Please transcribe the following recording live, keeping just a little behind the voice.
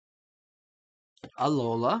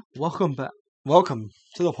Alola, welcome back. Welcome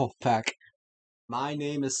to the Wolf Pack. My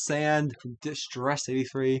name is Sand from Distress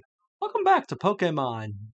 83. Welcome back to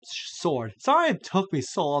Pokemon Sword. Sorry it took me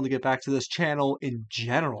so long to get back to this channel in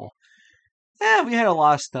general. We had a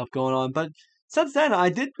lot of stuff going on, but since then I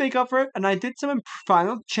did make up for it, and I did some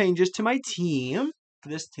final changes to my team for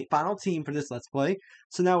this final team for this Let's Play.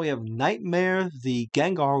 So now we have Nightmare, the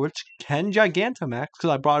Gengar, which can Gigantamax because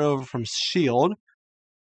I brought it over from Shield.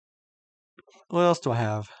 What else do I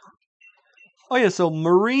have? Oh yeah, so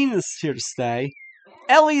Marine is here to stay.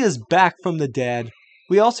 Ellie is back from the dead.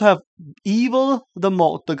 We also have Evil the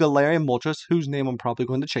Galarian Moltres, whose name I'm probably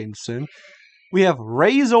going to change soon. We have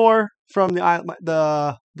Razor from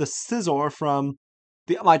the Scizor from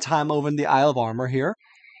my time over in the Isle of Armor here.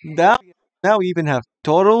 Now we even have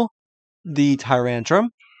Total, the Tyrantrum,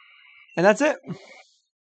 and that's it.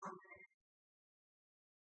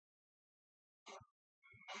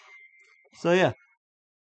 So yeah.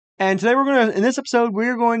 And today in this episode,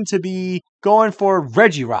 we're going to be going for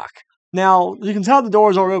Regirock. Now, you can tell the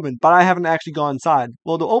doors are open, but I haven't actually gone inside.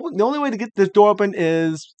 Well, the only way to get this door open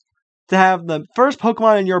is to have the first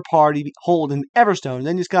Pokemon in your party hold an Everstone.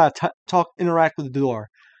 Then you just gotta interact with the door.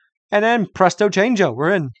 And then, presto changeo,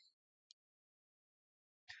 we're in.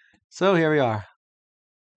 So, here we are.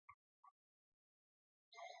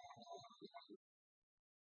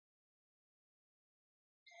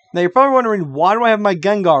 Now, you're probably wondering, why do I have my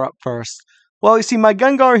Gengar up first? Well, you see, my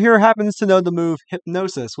Gengar here happens to know the move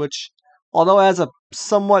Hypnosis, which, although it has a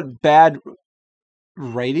somewhat bad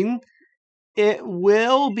rating, it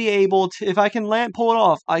will be able to, if I can pull it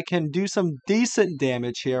off, I can do some decent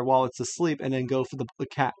damage here while it's asleep and then go for the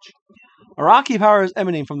catch. A rocky power is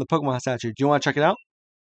emanating from the Pokemon statue. Do you want to check it out?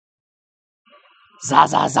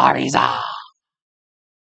 Zazazariza!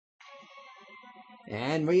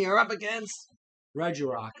 And we are up against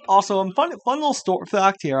Regirock. Also, fun little story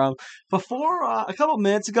fact here. Before a couple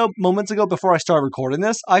moments ago, before I started recording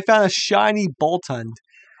this, I found a shiny Boltund.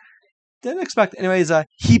 Didn't expect. Anyways,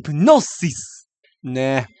 Hypnosis.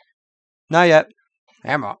 Nah, not yet.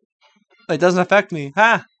 Hammer. It doesn't affect me.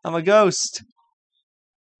 Ha! I'm a ghost.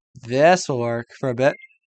 This will work for a bit.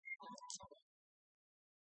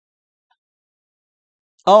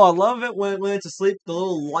 Oh, I love it when it's asleep, the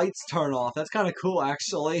little lights turn off. That's kind of cool,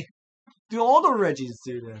 actually. Do all the Reggies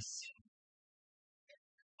do this?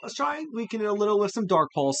 Let's try and weaken it a little with some Dark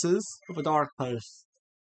Pulses. With a Dark Pulse.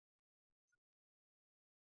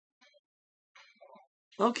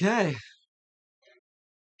 Okay.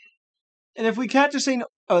 And if we catch this thing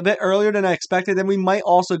a bit earlier than I expected, then we might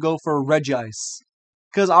also go for Regice.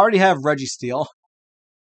 Because I already have Registeel.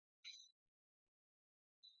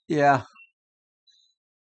 Yeah.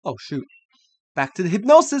 Oh, shoot. Back to the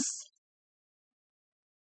Hypnosis.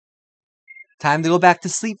 Time to go back to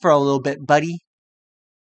sleep for a little bit, buddy.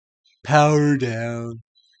 Power down.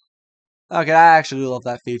 Okay, I actually love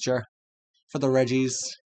that feature. For the Reggies.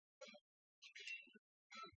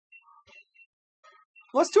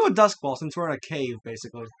 Let's do a Dusk Ball since we're in a cave,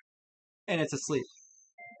 basically. And it's asleep.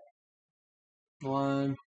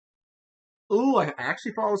 One. Ooh, I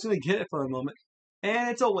actually thought I was going to get it for a moment.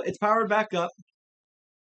 And it's powered back up.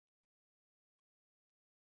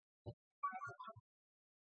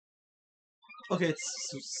 Okay,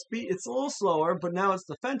 it's a little slower, but now its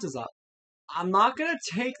defense is up. I'm not gonna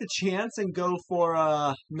take the chance and go for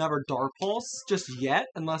another Dark Pulse just yet,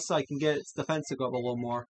 unless I can get its defense to go up a little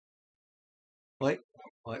more. Wait,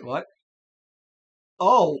 what?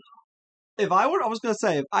 Oh, I was gonna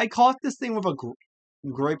say, if I caught this thing with a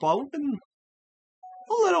Great Ball, I would have been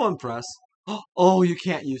a little impressed. Oh, you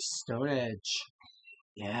can't use Stone Edge.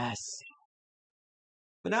 Yes.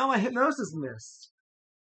 But now my Hypnosis missed.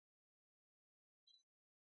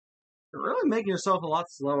 You're really making yourself a lot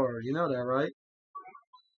slower. You know that, right?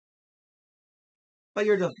 But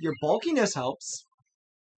your bulkiness helps.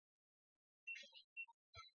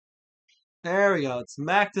 There we go. It's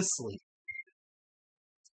back to sleep.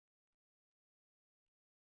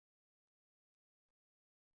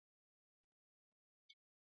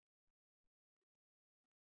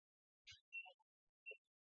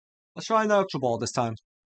 Let's try an Ultra Ball this time.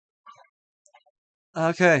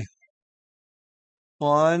 Okay.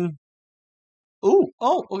 One. Ooh.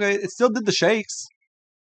 Oh, okay. It still did the shakes.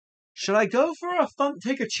 Should I go for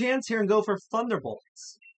take a chance here and go for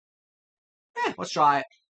Thunderbolts? Let's try it.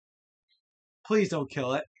 Please don't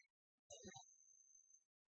kill it.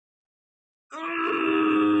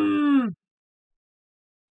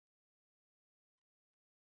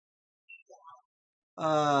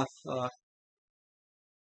 Fuck.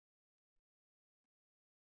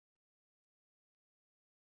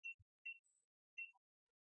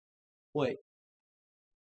 Wait.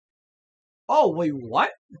 Oh, wait,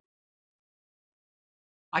 what?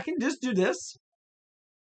 I can just do this?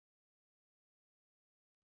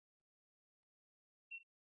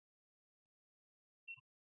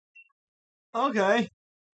 Okay.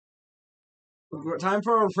 Time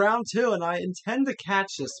for round 2, and I intend to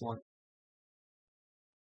catch this one.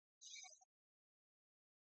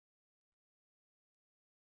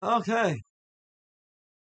 Okay.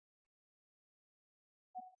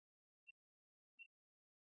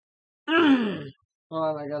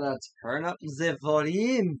 Oh, I gotta turn up the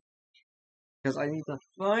volume. Because I need to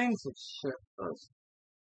find some shit first.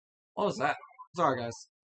 What was that? Sorry, guys.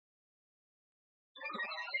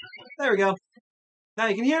 There we go. Now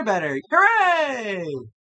you can hear better. Hooray!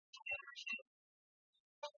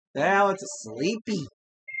 Now it's a sleepy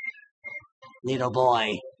little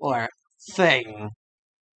boy or thing.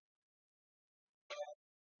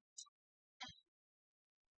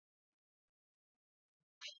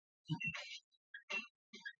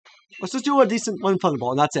 Let's just do a decent one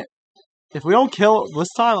Thunderbolt, and that's it. If we don't kill it this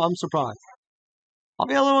time, I'm surprised. I'll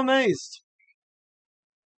be a little amazed.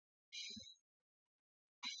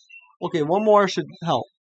 Okay, one more should help.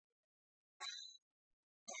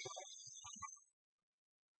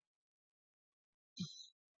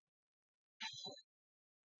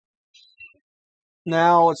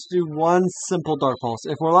 Now let's do one simple Dark Pulse.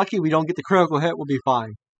 If we're lucky, we don't get the critical hit, we'll be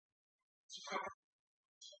fine.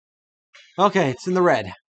 Okay, it's in the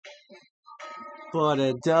red. But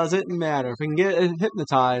it doesn't matter. If we can get it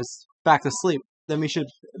hypnotized back to sleep, then we should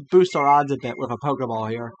boost our odds a bit with a Pokeball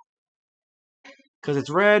here. Because it's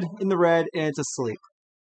red, in the red, and it's asleep.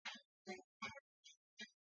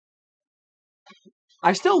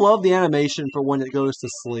 I still love the animation for when it goes to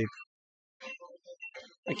sleep.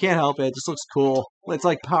 I can't help it, it just looks cool. It's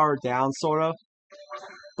like powered down, sort of.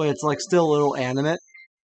 But it's like still a little animate.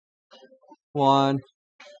 One.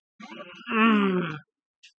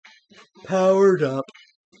 Powered up.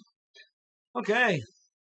 Okay.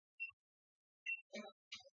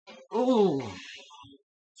 Ooh.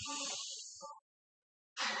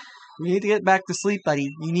 You need to get back to sleep, buddy.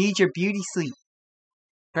 You need your beauty sleep.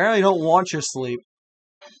 Apparently you don't want your sleep.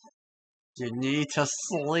 You need to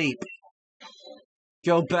sleep.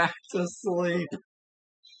 Go back to sleep.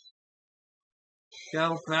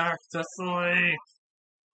 Go back to sleep.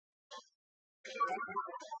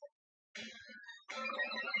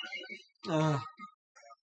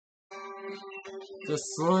 To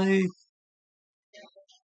sleep.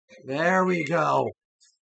 There we go.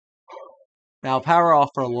 Now power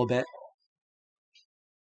off for a little bit.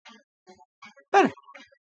 Better.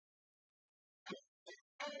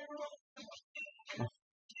 Here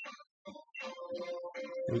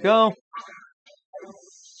we go.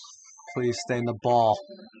 Please stay in the ball.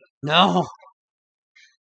 No!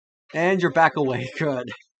 And you're back away.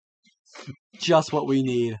 Good. Just what we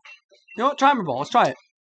need. You know what? Try my ball. Let's try it.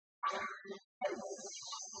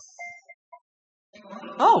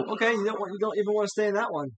 Oh, okay. You don't even want to stay in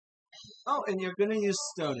that one. Oh, and you're gonna use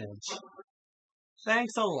Stone Edge.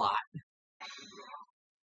 Thanks a lot.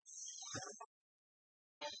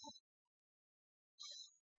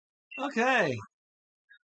 Okay.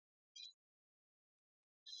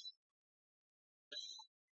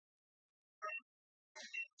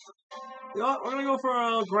 You know what? We're gonna go for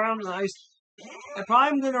a ground and ice. I'm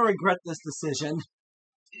probably gonna regret this decision.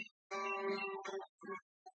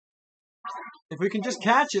 If we can just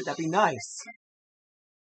catch it, that'd be nice.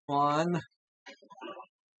 One.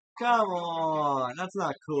 Come on, that's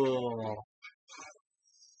not cool.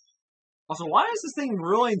 Also, why is this thing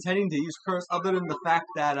really intending to use Curse other than the fact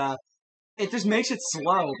that it just makes it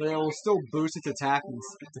slow, but it will still boost its attack and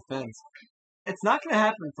defense? It's not going to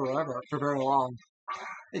happen forever, for very long.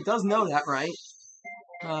 It does know that, right?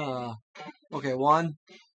 Okay, one.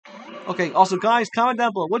 Okay, also, guys, comment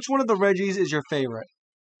down below. Which one of the Reggies is your favorite?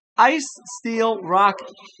 Ice, Steel, Rock,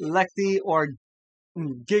 Lecty, or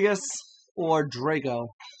Gigas, or Draco?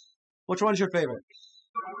 Which one's your favorite?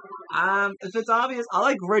 If it's obvious, I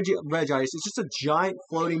like Reg Ice. It's just a giant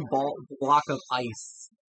floating block of ice.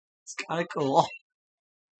 It's kind of cool.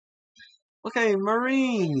 Okay,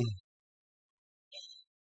 Marine.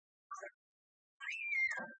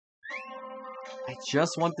 I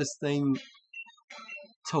just want this thing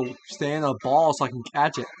to stay in a ball so I can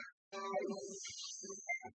catch it.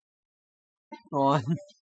 One.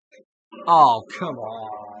 Oh, come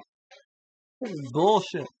on. This is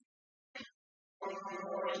bullshit.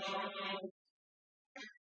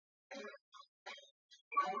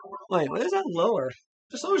 Wait, what is that lower?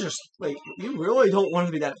 Just always just, like, you really don't want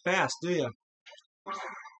to be that fast, do you?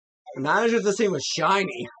 Not as if this thing was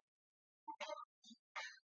shiny.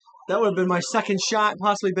 That would have been my second shot,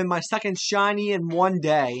 possibly been my second shiny in one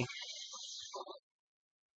day.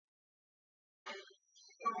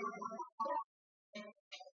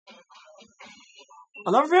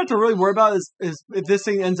 Another thing I have to really worry about is if this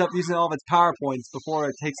thing ends up using all of its power points before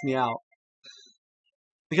it takes me out.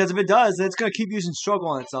 Because if it does, then it's going to keep using struggle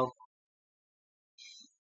on itself.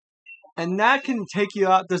 And that can take you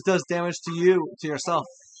out, this does damage to you, to yourself,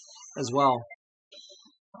 as well.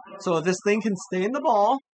 So if this thing can stay in the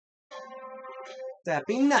ball, that'd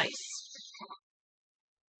be nice.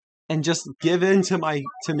 And just give in to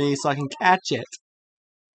me so I can catch it.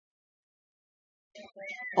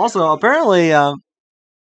 Also, apparently, I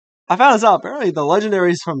found this out. Apparently, the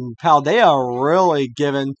legendaries from Paldea are really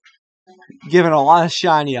giving a lot of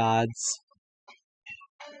shiny odds.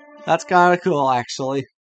 That's kind of cool, actually.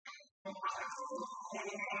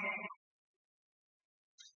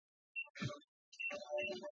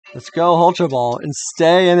 Let's go Ultra Ball and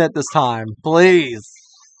stay in it this time, please.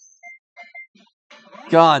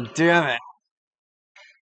 God damn it.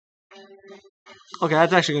 Okay,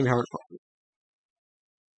 that's actually gonna be hurtful.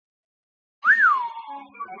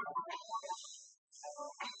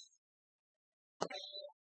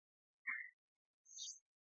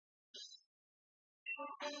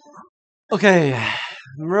 Okay, I'm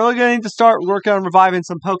really going to need to start working on reviving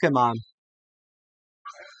some Pokemon.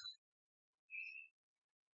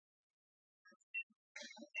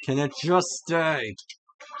 Can it just stay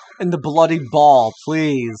in the bloody ball,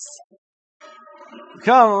 please?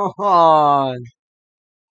 Come on!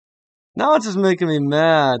 Now it's just making me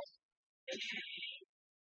mad.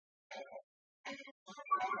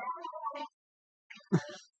 You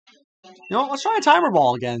know what, let's try a timer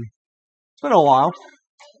ball again. It's been a while.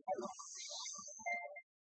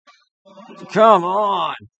 Come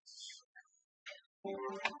on!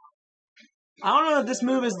 I don't know if this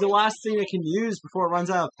move is the last thing it can use before it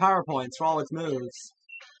runs out of power points for all its moves.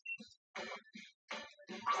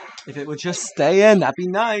 If it would just stay in, that'd be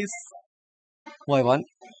nice. Wait, what?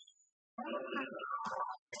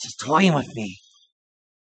 It's just toying with me.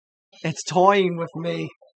 It's toying with me.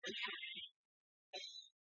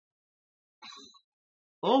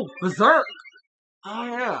 Oh, Berserk! Oh,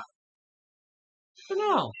 yeah. I don't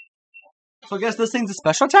know. So I guess this thing's a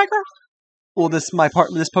special attacker? Well, this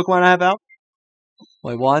Pokemon I have out?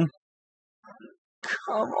 Wait, one.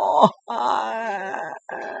 Come on!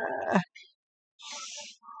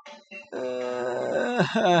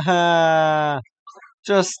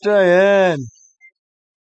 Just stay in.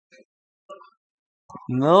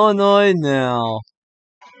 No, now.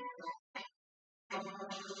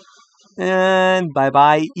 And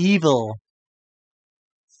bye-bye, evil.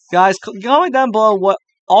 Guys, comment down below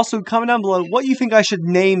what you think I should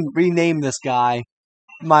rename this guy.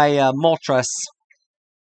 My Moltres.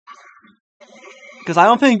 Because I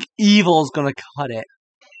don't think evil's gonna cut it.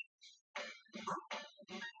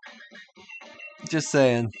 Just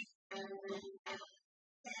saying.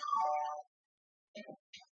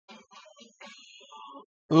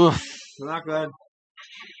 Oof. Not good.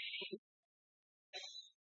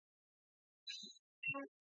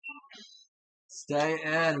 Stay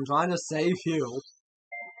in. I'm trying to save you.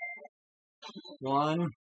 1,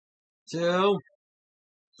 2,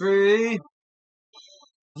 3.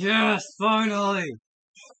 Yes, finally!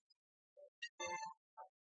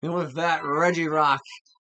 And with that, Regirock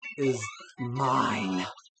is mine.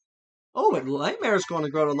 Oh, and Nightmare's going to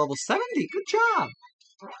grow to level 70. Good job!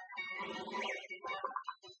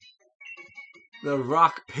 The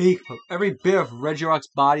Rock Peak. Every bit of Regirock's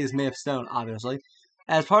body is made of stone, obviously.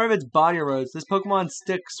 As part of its body erodes, this Pokemon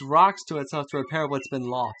sticks rocks to itself to repair what's been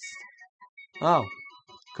lost. Oh,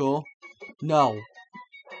 cool. No.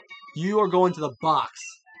 You are going to the box.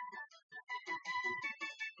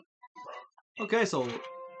 Okay, so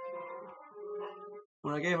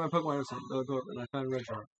when I gave my Pokemon and I found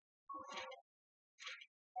Regirock.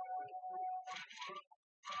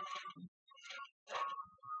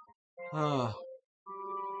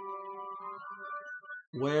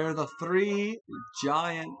 Where the 3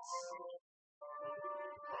 giants.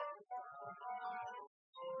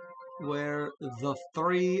 Where the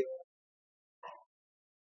 3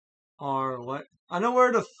 are what? I know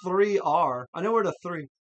where the 3 are. I know where the 3.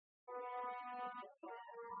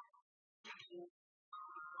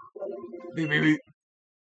 Beep, beep, beep.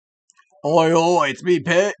 Oi, oi, it's me,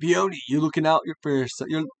 Peony. You looking out for yourself?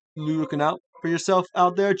 You're looking out for yourself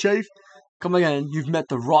out there, Chief? Come again. You've met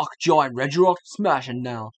the rock giant Regirock. Smashing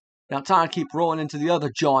now. Now time to keep rolling into the other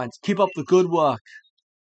giants. Keep up the good work.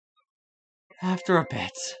 After a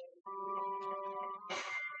bit.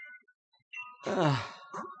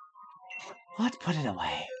 Let's put it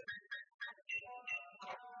away.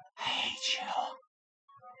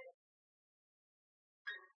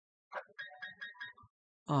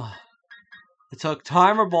 Oh, it took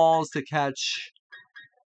timer balls to catch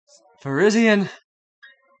Parisian,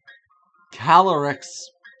 Calyrex,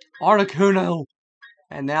 Articuno,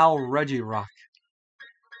 and now Regirock.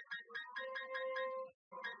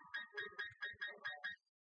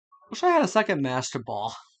 Wish I had a second Master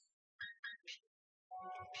Ball.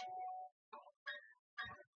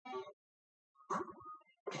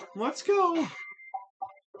 Let's go.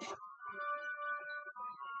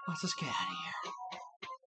 Let's just get out of here.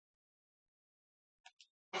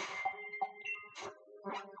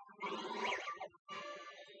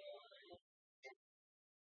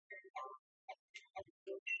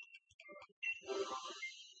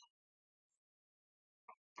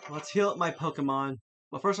 Let's heal up my Pokemon.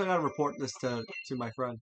 But first I gotta report this to my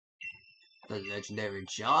friend. The legendary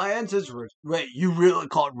giant is... Wait, you really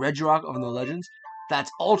called Regirock on the Legends?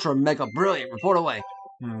 That's ultra mega brilliant. Report away.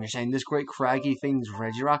 You're saying this great craggy thing's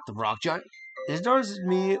Regirock, the rock giant? Is it as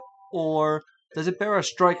me, or does it bear a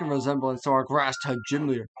striking resemblance to our grass-type gym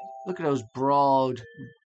leader? Look at those broad,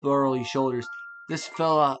 burly shoulders. This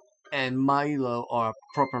fella and Milo are a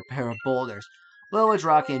proper pair of boulders. Well, it's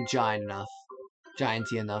rocky and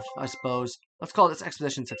gianty enough, I suppose. Let's call this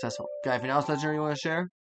expedition successful. Got anything else legendary you want to share?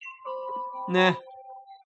 Nah.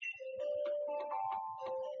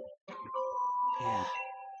 Yeah.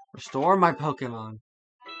 Restore my Pokemon.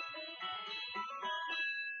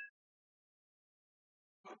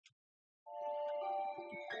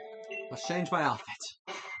 Let's change my outfit.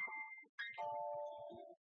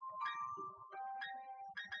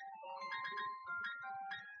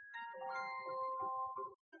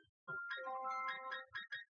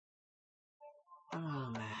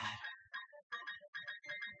 Oh, man.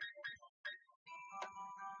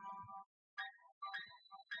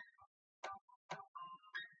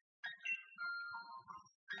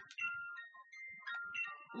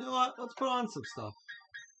 You know what? Let's put on some stuff.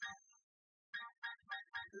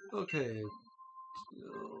 Okay.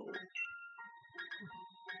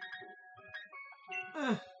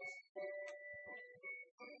 Eh.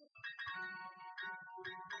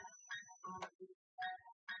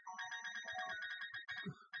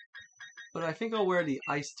 But I think I'll wear the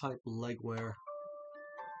ice type leg wear.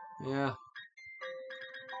 Yeah.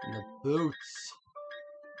 And the boots.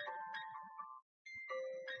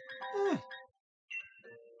 Eh.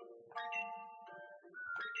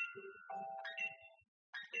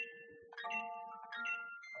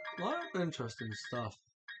 A lot of interesting stuff.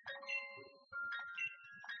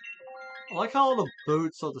 I like how all the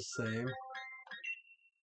boots are the same.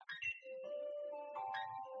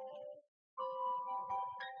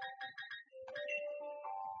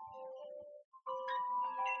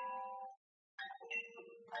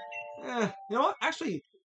 You know what? Actually,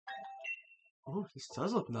 oh, this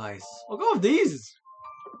does look nice. I'll go with these.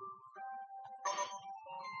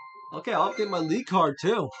 Okay, I'll update my league card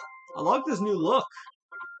too. I like this new look.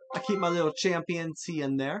 I keep my little champion T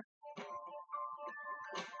in there.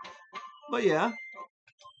 But yeah.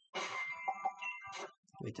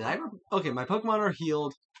 Wait, did I ever... Okay, my Pokemon are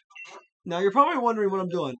healed. Now you're probably wondering what I'm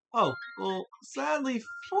doing. Oh, well, sadly,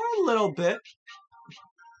 for a little bit,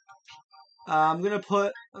 I'm gonna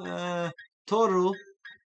put Toru.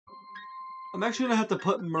 I'm actually gonna have to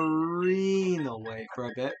put Marine away for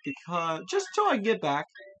a bit because just till I get back.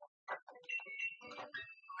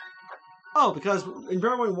 Oh, because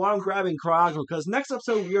remember why I'm grabbing Cryogonal, because next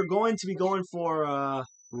episode we are going to be going for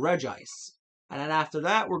Regice, and then after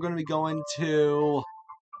that we're going to be going to,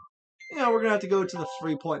 we're going to have to go to the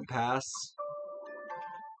 3-point pass.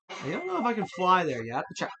 I don't know if I can fly there yet.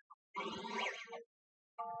 Check.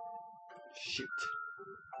 Shoot.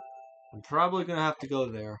 I'm probably going to have to go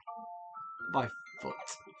there by foot.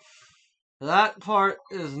 That part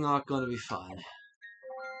is not going to be fun.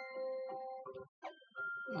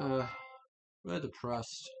 Really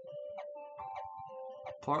depressed.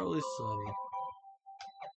 Partly sunny.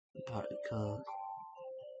 Partly cold.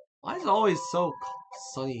 Why is it always so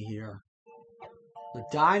sunny here? The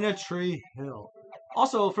Dyna Tree Hill.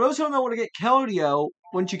 Also, for those who don't know where to get Keldeo,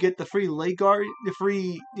 once you get the free Lake Guard,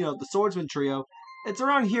 the Swordsman trio, it's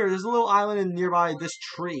around here. There's a little island nearby this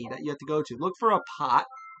tree that you have to go to. Look for a pot.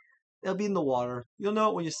 It'll be in the water. You'll know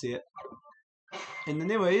it when you see it. And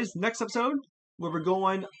anyways, next episode, where we're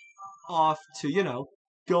going off to,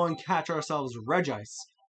 go and catch ourselves Regice.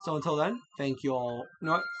 So until then, thank you all.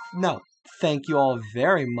 Thank you all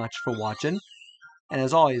very much for watching. And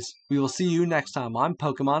as always, we will see you next time on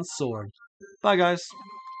Pokemon Sword. Bye, guys.